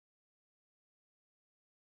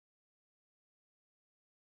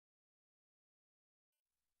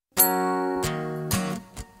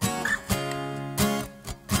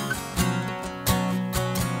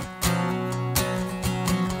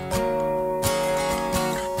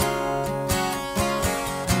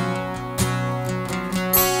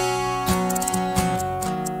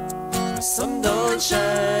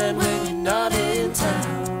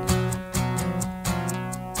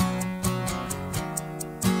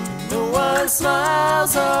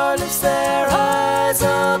smiles or lifts their eyes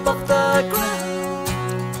up off the ground.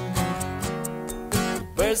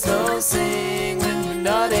 Birds don't sing when you're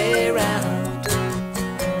not around.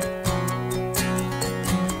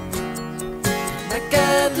 I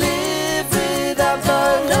can't live without the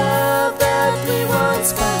love that we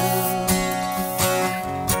once found.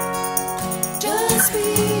 Just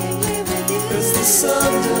being here with you, 'cause the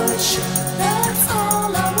sun don't shine. That's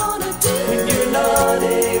all I wanna do when you're not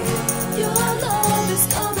around. Your love is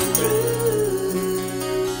coming through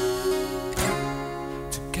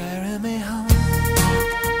to carry me home.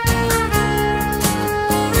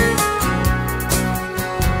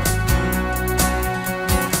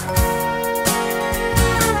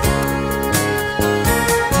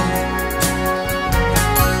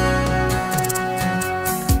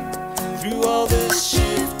 Through all the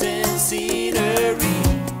shifting scenery,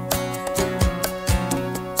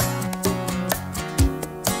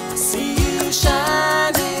 I see you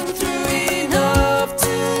shining through enough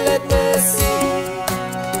to let me see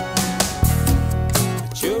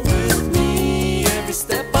that you're with me every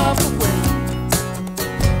step of the way.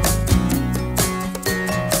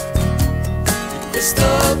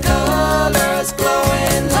 Crystal clear.